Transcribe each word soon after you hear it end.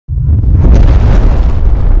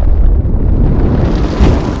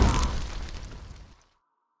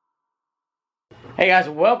Hey guys,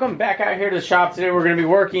 welcome back out here to the shop. Today we're going to be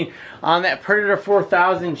working on that Predator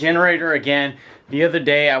 4000 generator again. The other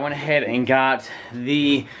day I went ahead and got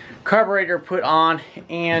the carburetor put on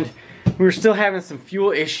and we were still having some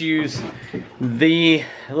fuel issues. The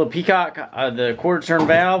little peacock, the quarter turn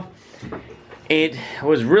valve, it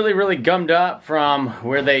was really gummed up from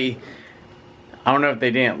where they, I don't know if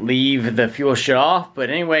they didn't leave the fuel shut off,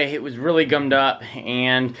 but anyway, it was really gummed up.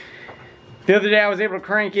 And the other day I was able to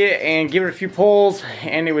crank it and give it a few pulls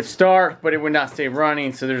and it would start, but it would not stay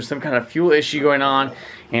running. So there's some kind of fuel issue going on,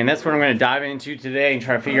 and that's what I'm going to dive into today and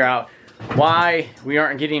try to figure out why we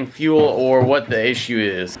aren't getting fuel or what the issue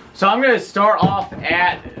is. So I'm going to start off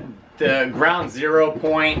at the ground zero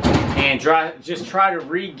point and just try to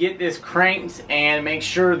re-get this cranked and make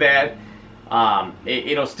sure that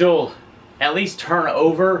it'll still at least turn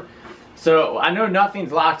over. So I know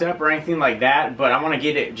nothing's locked up or anything like that, but I want to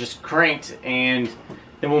get it just cranked and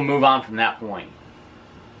then we'll move on from that point.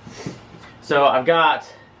 So I've got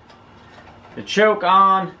the choke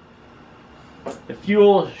on, the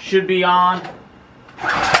fuel should be on.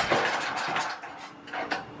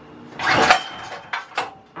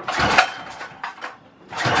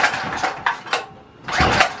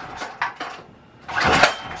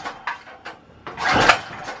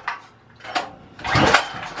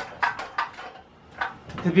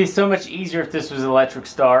 It'd be so much easier if this was electric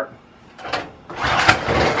start.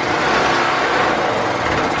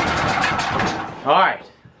 Alright,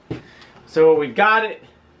 so we've got it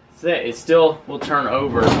set. It still will turn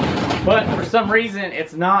over, but for some reason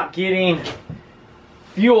it's not getting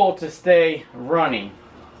fuel to stay running.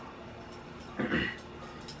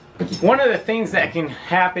 One of the things that can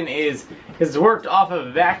happen is it's worked off of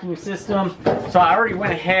a vacuum system. So I already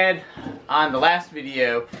went ahead on the last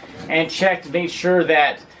video and checked to make sure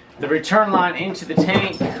that the return line into the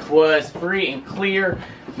tank was free and clear.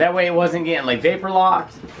 That way it wasn't getting like vapor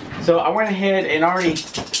locked. So I went ahead and already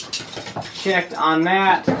checked on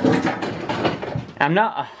that. I'm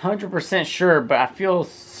not 100% sure, but I feel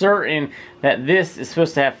certain that this is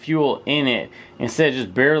supposed to have fuel in it instead of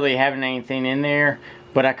just barely having anything in there,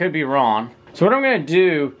 but I could be wrong. So what I'm going to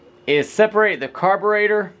do is separate the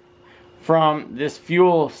carburetor from this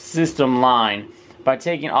fuel system line by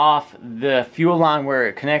taking off the fuel line where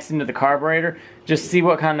it connects into the carburetor. Just see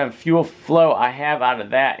what kind of fuel flow I have out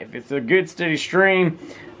of that. If it's a good steady stream,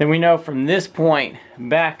 then we know from this point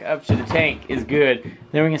back up to the tank is good.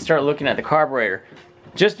 Then we can start looking at the carburetor.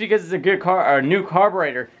 Just because it's a good new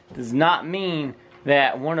carburetor does not mean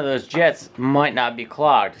that one of those jets might not be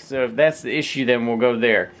clogged. So if that's the issue, then we'll go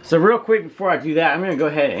there. So real quick before I do that, I'm going to go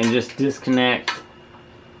ahead and just disconnect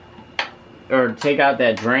or take out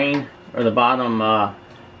that drain or the bottom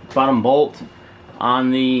bolt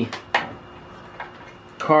on the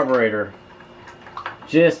carburetor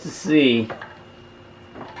just to see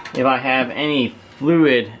if I have any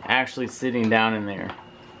fluid actually sitting down in there.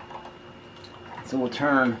 So we'll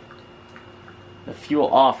turn the fuel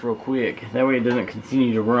off real quick, that way it doesn't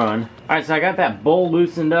continue to run. Alright, so I got that bowl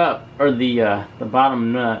loosened up, or the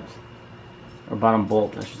bottom nut, or bottom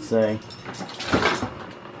bolt I should say.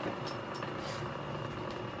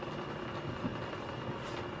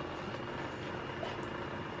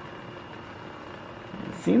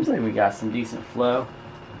 It seems like we got some decent flow.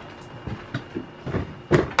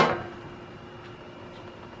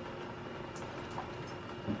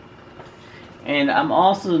 And I'm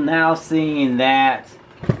also now seeing that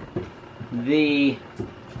the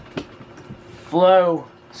flow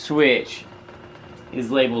switch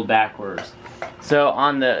is labeled backwards. So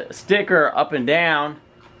on the sticker, up and down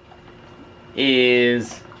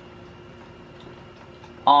is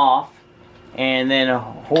off, and then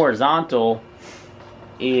horizontal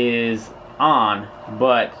is on,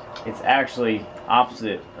 but it's actually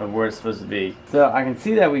opposite of where it's supposed to be. So I can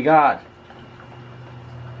see that we got,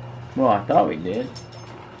 well, I thought we did.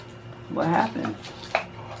 What happened?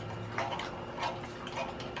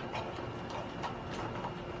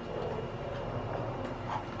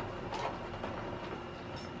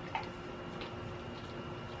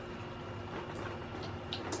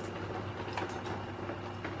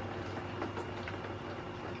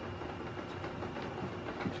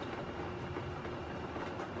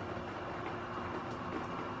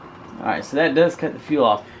 Alright, so that does cut the fuel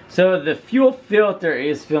off. So the fuel filter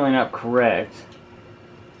is filling up correct.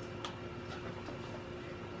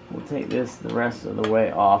 We'll take this the rest of the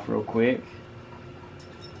way off real quick.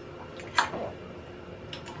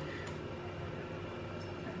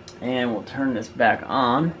 And we'll turn this back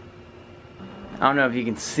on. I don't know if you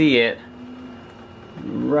can see it.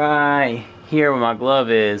 Right here where my glove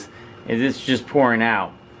is it's just pouring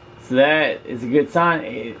out. So that is a good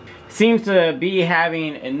sign. seems to be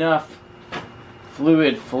having enough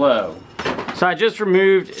fluid flow. So I just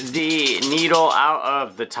removed the needle out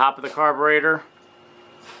of the top of the carburetor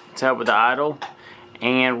to help with the idle,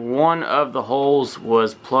 and one of the holes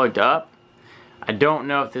was plugged up. I don't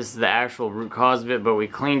know if this is the actual root cause of it, but we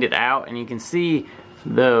cleaned it out and you can see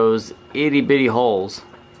those itty bitty holes.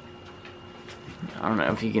 I don't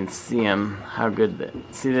know if you can see them, how good that,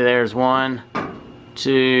 see there's 1,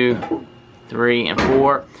 2, 3, and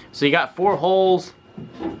 4. So you got 4 holes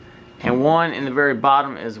and one in the very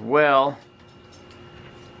bottom as well.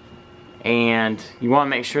 And you want to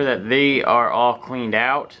make sure that they are all cleaned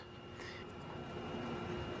out.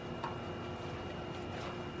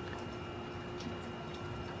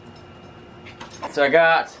 So I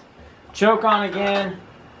got choke on again.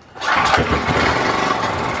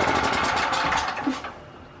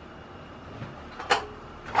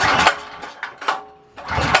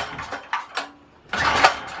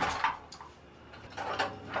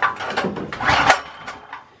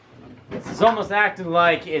 It's almost acting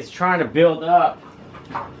like it's trying to build up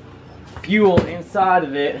fuel inside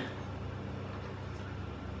of it.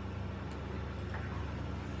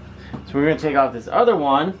 So we're going to take off this other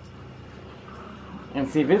one and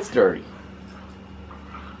see if it's dirty.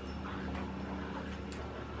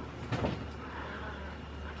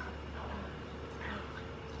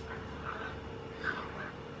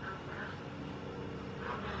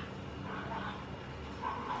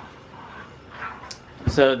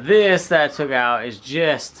 So this that I took out is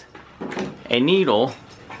just a needle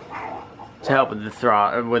to help with the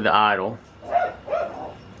throttle, with the idle.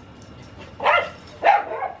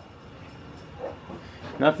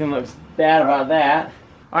 Nothing looks bad about that.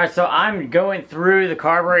 Alright, so I'm going through the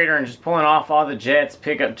carburetor and just pulling off all the jets,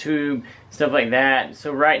 pickup tube, stuff like that.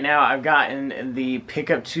 So right now I've gotten the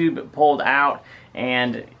pickup tube pulled out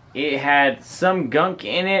and it had some gunk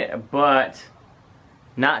in it, but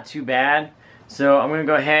not too bad. So I'm going to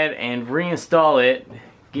go ahead and reinstall it,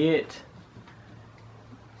 get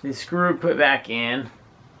the screw put back in,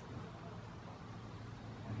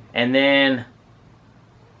 and then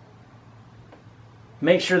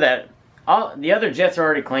make sure that all the other jets are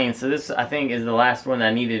already clean. So this, I think, is the last one that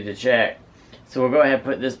I needed to check. So we'll go ahead and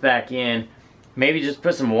put this back in. Maybe just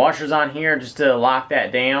put some washers on here just to lock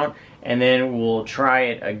that down, and then we'll try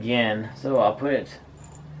it again. So I'll put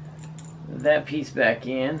that piece back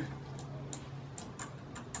in.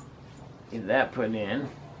 Get that put in.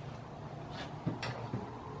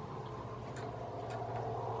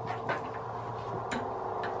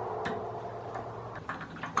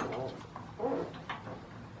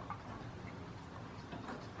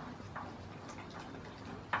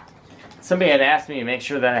 Somebody had asked me to make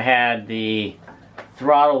sure that I had the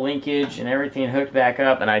throttle linkage and everything hooked back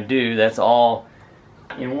up, and I do. That's all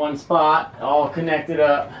in one spot, all connected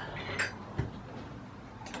up.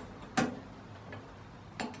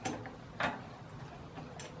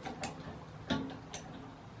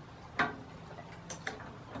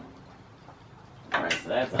 Alright, so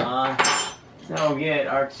that's on. So we'll get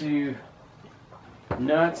our 2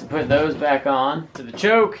 nuts and put those back on. So the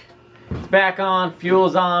choke, it's back on,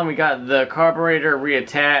 fuel's on, we got the carburetor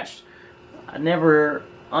reattached. I never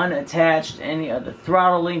unattached any of the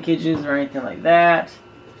throttle linkages or anything like that.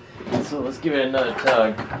 So let's give it another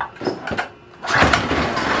tug.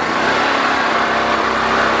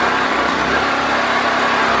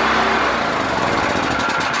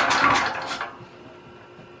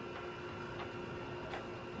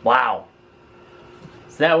 Wow.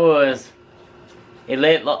 So that was a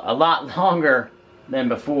lot longer than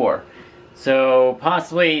before. So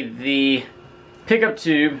possibly the pickup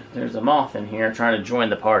tube, there's a moth in here trying to join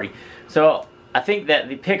the party. So I think that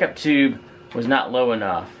the pickup tube was not low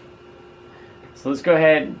enough. So let's go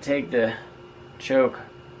ahead and take the choke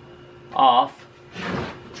off.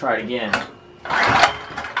 Try it again. Let's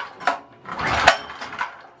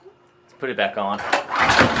put it back on.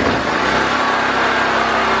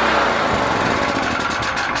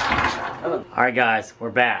 Alright guys, we're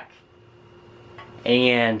back.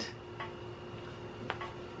 And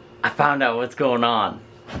I found out what's going on.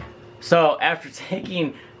 So after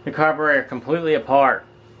taking the carburetor completely apart,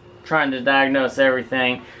 trying to diagnose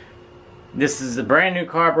everything, this is a brand new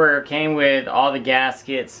carburetor, came with all the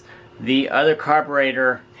gaskets. The other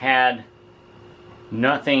carburetor had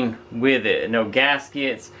nothing with it, no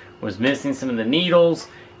gaskets, was missing some of the needles,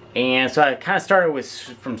 and so I kind of started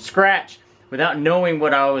from scratch without knowing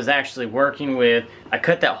what I was actually working with. I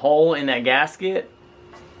cut that hole in that gasket,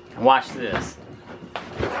 and watch this.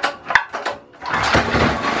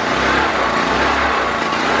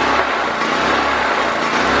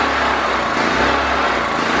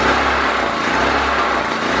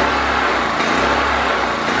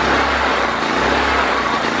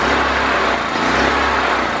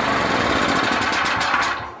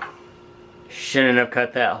 shouldn't have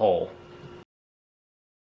cut that hole.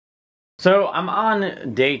 So I'm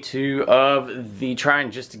on day 2 of the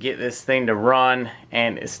trying just to get this thing to run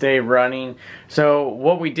and stay running. So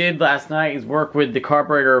what we did last night is work with the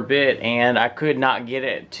carburetor a bit, and I could not get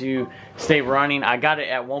it to stay running. I got it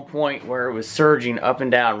at one point where it was surging up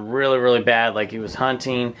and down really bad, like it was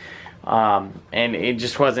hunting, and it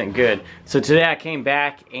just wasn't good. So today I came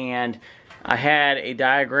back and I had a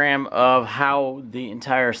diagram of how the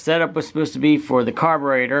entire setup was supposed to be for the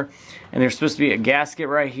carburetor, and there's supposed to be a gasket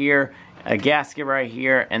right here, a gasket right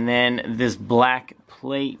here, and then this black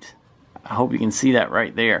plate. I hope you can see that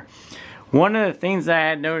right there. One of the things that I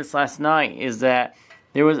had noticed last night is that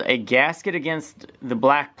there was a gasket against the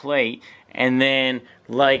black plate and then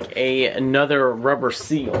like another rubber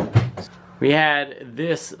seal. We had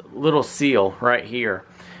this little seal right here.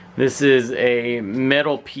 This is a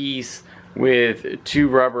metal piece with 2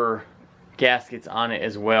 rubber gaskets on it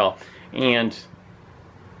as well, and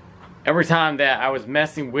every time that I was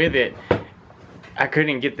messing with it, I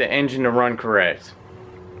couldn't get the engine to run correct.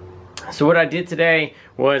 So what I did today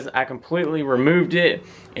was I completely removed it,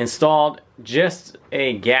 installed just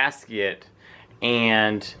a gasket,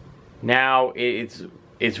 and now it's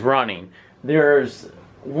running. There's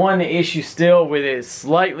one issue still with it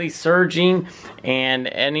slightly surging, and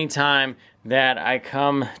anytime that I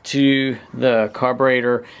come to the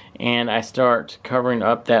carburetor and I start covering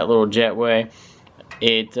up that little jetway,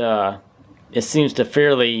 it seems to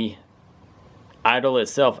fairly idle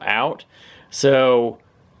itself out. So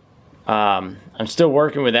I'm still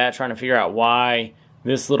working with that, trying to figure out why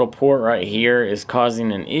this little port right here is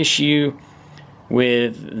causing an issue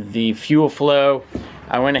with the fuel flow.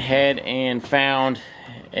 I went ahead and found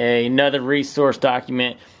another resource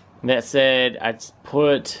document that said I'd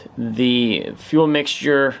put the fuel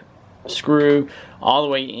mixture screw all the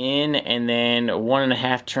way in and then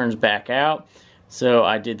 1.5 turns back out. So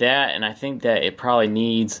I did that, and I think that it probably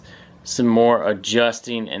needs some more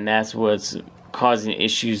adjusting, and that's what's causing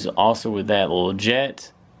issues also with that little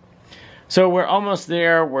jet. So we're almost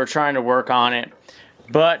there. We're trying to work on it.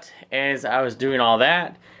 But as I was doing all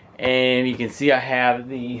that, and you can see I have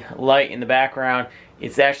the light in the background,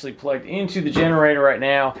 it's actually plugged into the generator right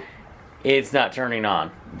now. It's not turning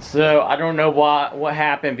on. So I don't know what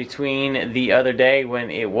happened between the other day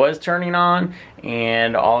when it was turning on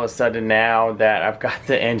and all of a sudden now that I've got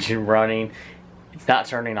the engine running, it's not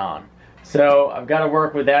turning on. So I've got to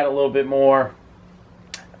work with that a little bit more.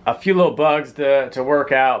 A few little bugs to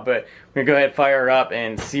work out, but we're going to go ahead and fire it up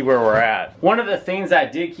and see where we're at. One of the things I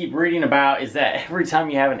did keep reading about is that every time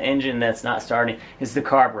you have an engine that's not starting, it's the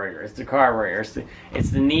carburetor, it's the carburetor, it's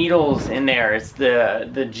the needles in there, it's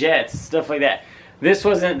the jets, stuff like that. This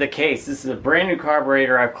wasn't the case. This is a brand new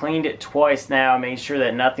carburetor. I've cleaned it twice now, made sure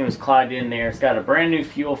that nothing was clogged in there. It's got a brand new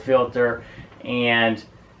fuel filter, and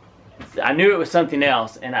I knew it was something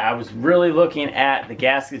else, and I was really looking at the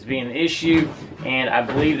gaskets being an issue, and I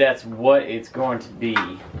believe that's what it's going to be.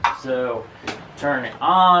 So turn it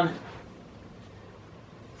on,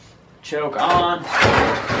 choke on.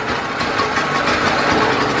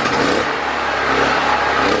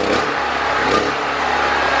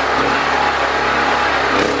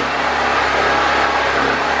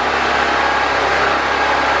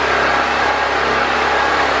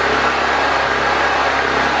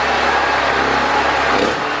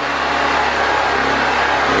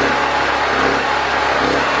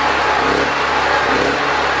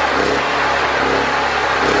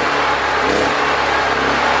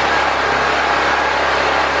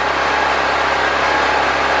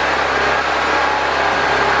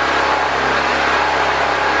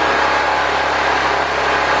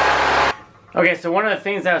 Okay, so one of the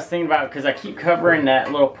things I was thinking about, because I keep covering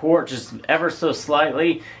that little port just ever so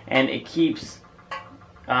slightly, and it keeps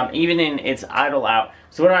even in its idle out.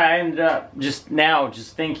 So what I ended up just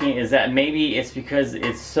thinking is that maybe it's because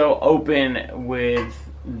it's so open with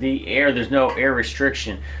the air, there's no air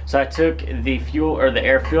restriction. So I took the fuel or the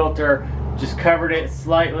air filter, just covered it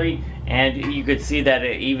slightly, and you could see that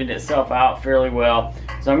it evened itself out fairly well.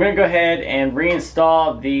 So I'm going to go ahead and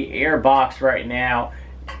reinstall the air box right now,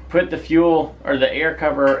 put the fuel or the air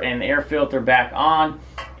cover and air filter back on,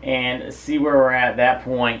 and see where we're at that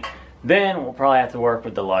point. Then we'll probably have to work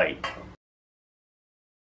with the light.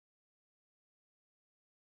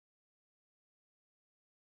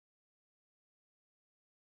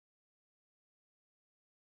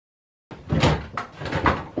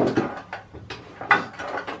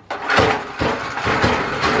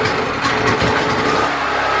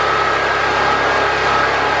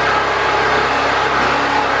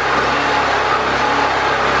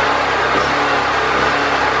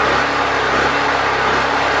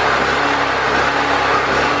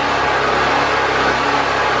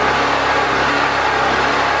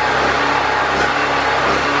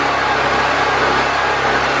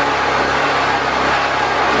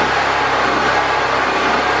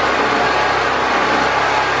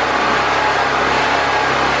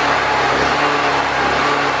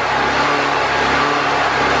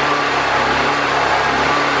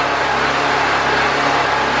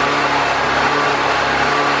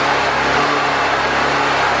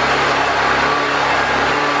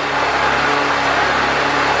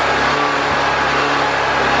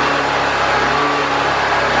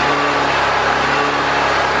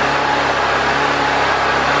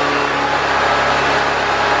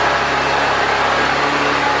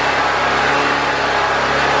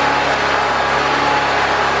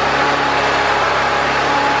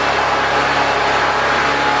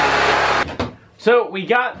 So we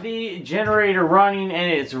got the generator running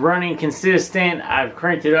and it's running consistent. I've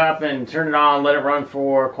cranked it up and turned it on, let it run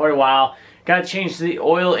for quite a while. Got to change the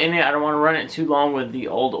oil in it. I don't want to run it too long with the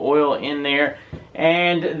old oil in there.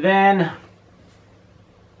 And then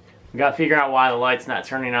we got to figure out why the light's not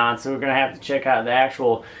turning on. So we're going to have to check out the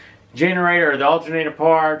actual generator or the alternator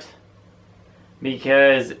part,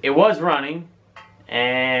 because it was running.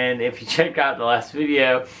 And if you check out the last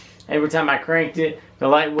video, every time I cranked it, the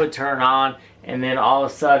light would turn on, and then all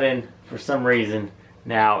of a sudden, for some reason,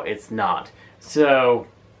 now it's not. So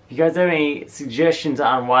if you guys have any suggestions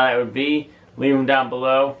on why that would be, leave them down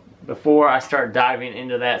below before I start diving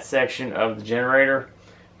into that section of the generator.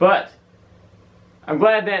 But I'm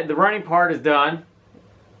glad that the running part is done.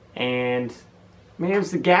 And I mean, it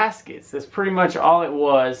was the gaskets. That's pretty much all it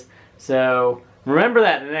was. So remember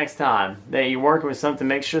that the next time that you're working with something,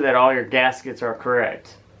 make sure that all your gaskets are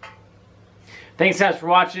correct. Thanks guys for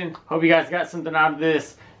watching. Hope you guys got something out of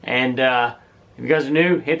this. And if you guys are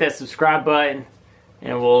new, hit that subscribe button.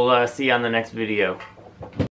 And we'll see you on the next video.